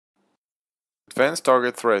Advanced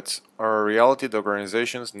target threats are a reality that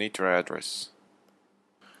organizations need to address.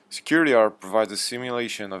 SecurityR provides a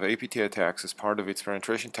simulation of APT attacks as part of its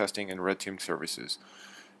penetration testing and red team services,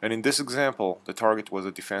 and in this example, the target was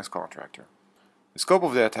a defense contractor. The scope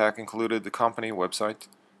of the attack included the company website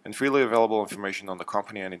and freely available information on the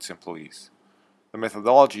company and its employees. The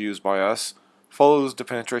methodology used by us follows the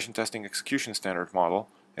penetration testing execution standard model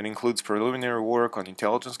and includes preliminary work on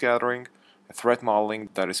intelligence gathering, a threat modeling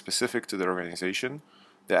that is specific to the organization,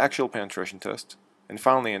 the actual penetration test, and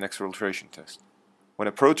finally an exfiltration test. When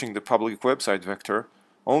approaching the public website vector,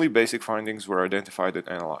 only basic findings were identified and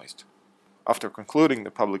analyzed. After concluding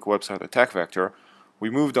the public website attack vector, we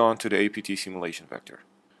moved on to the APT simulation vector.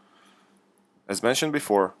 As mentioned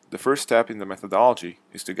before, the first step in the methodology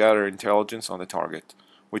is to gather intelligence on the target,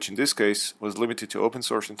 which in this case was limited to open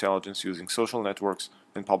source intelligence using social networks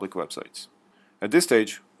and public websites. At this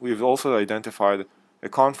stage, we have also identified a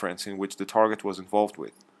conference in which the target was involved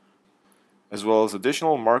with, as well as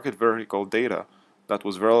additional market vertical data that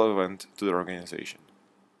was relevant to the organization.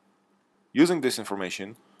 Using this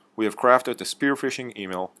information, we have crafted a spear phishing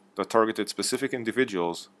email that targeted specific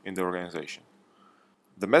individuals in the organization.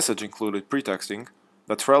 The message included pretexting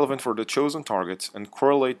that's relevant for the chosen targets and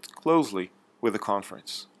correlates closely with the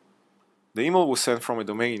conference. The email was sent from a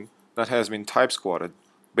domain that has been type squatted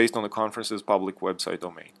based on the conference's public website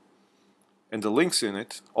domain, and the links in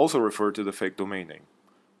it also refer to the fake domain name.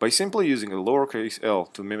 By simply using a lowercase l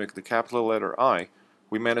to mimic the capital letter I,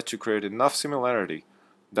 we managed to create enough similarity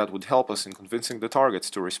that would help us in convincing the targets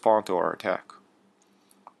to respond to our attack.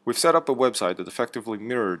 We've set up a website that effectively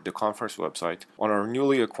mirrored the conference website on our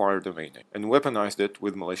newly acquired domain name and weaponized it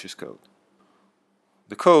with malicious code.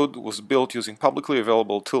 The code was built using publicly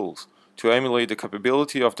available tools to emulate the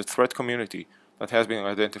capability of the threat community that has been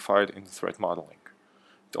identified in the threat modeling.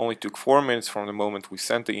 It only took 4 minutes from the moment we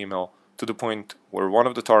sent the email to the point where one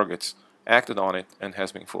of the targets acted on it and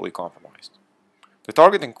has been fully compromised. The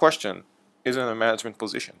target in question is in a management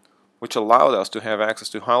position, which allowed us to have access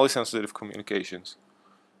to highly sensitive communications,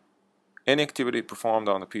 any activity performed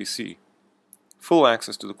on the PC, full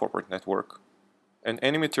access to the corporate network, and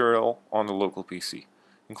any material on the local PC,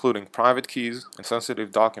 including private keys and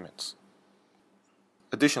sensitive documents.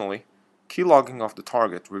 Additionally, key logging of the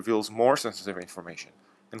target reveals more sensitive information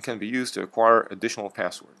and can be used to acquire additional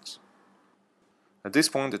passwords. At this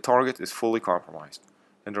point, the target is fully compromised,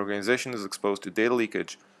 and the organization is exposed to data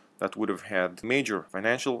leakage that would have had major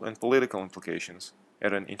financial and political implications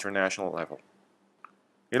at an international level.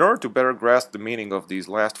 In order to better grasp the meaning of these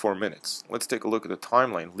last 4 minutes, let's take a look at the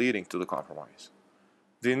timeline leading to the compromise.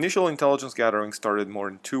 The initial intelligence gathering started more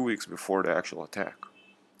than 2 weeks before the actual attack.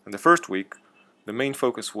 In the first week, the main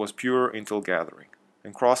focus was pure intel gathering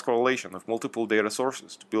and cross-correlation of multiple data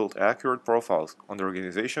sources to build accurate profiles on the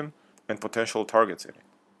organization and potential targets in it.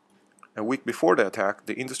 A week before the attack,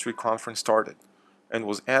 the industry conference started and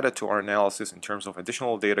was added to our analysis in terms of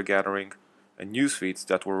additional data gathering and news feeds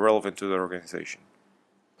that were relevant to the organization.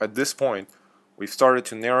 At this point, we've started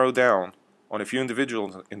to narrow down on a few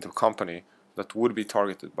individuals in the company that would be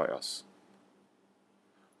targeted by us.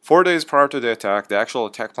 4 days prior to the attack, the actual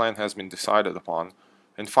attack plan has been decided upon,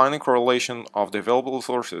 and finding correlation of the available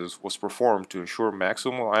sources was performed to ensure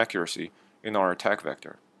maximum accuracy in our attack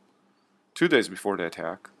vector. 2 days before the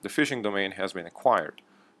attack, the phishing domain has been acquired,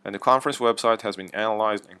 and the conference website has been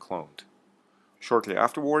analyzed and cloned. Shortly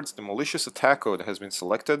afterwards, the malicious attack code has been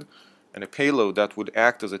selected, and a payload that would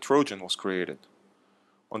act as a Trojan was created.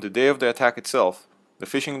 On the day of the attack itself, the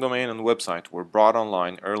phishing domain and website were brought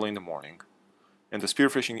online early in the morning, and the spear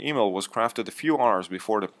phishing email was crafted a few hours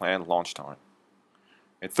before the planned launch time.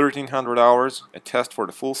 At 1300 hours, a test for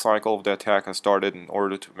the full cycle of the attack has started in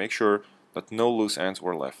order to make sure that no loose ends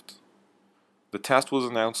were left. The test was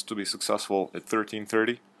announced to be successful at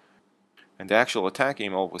 1330, and the actual attack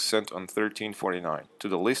email was sent on 1349 to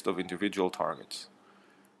the list of individual targets.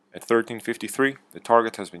 At 1353, the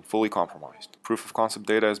target has been fully compromised. Proof of concept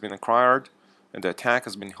data has been acquired, and the attack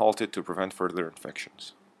has been halted to prevent further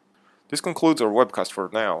infections. This concludes our webcast for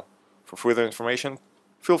now. For further information,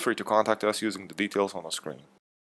 feel free to contact us using the details on the screen.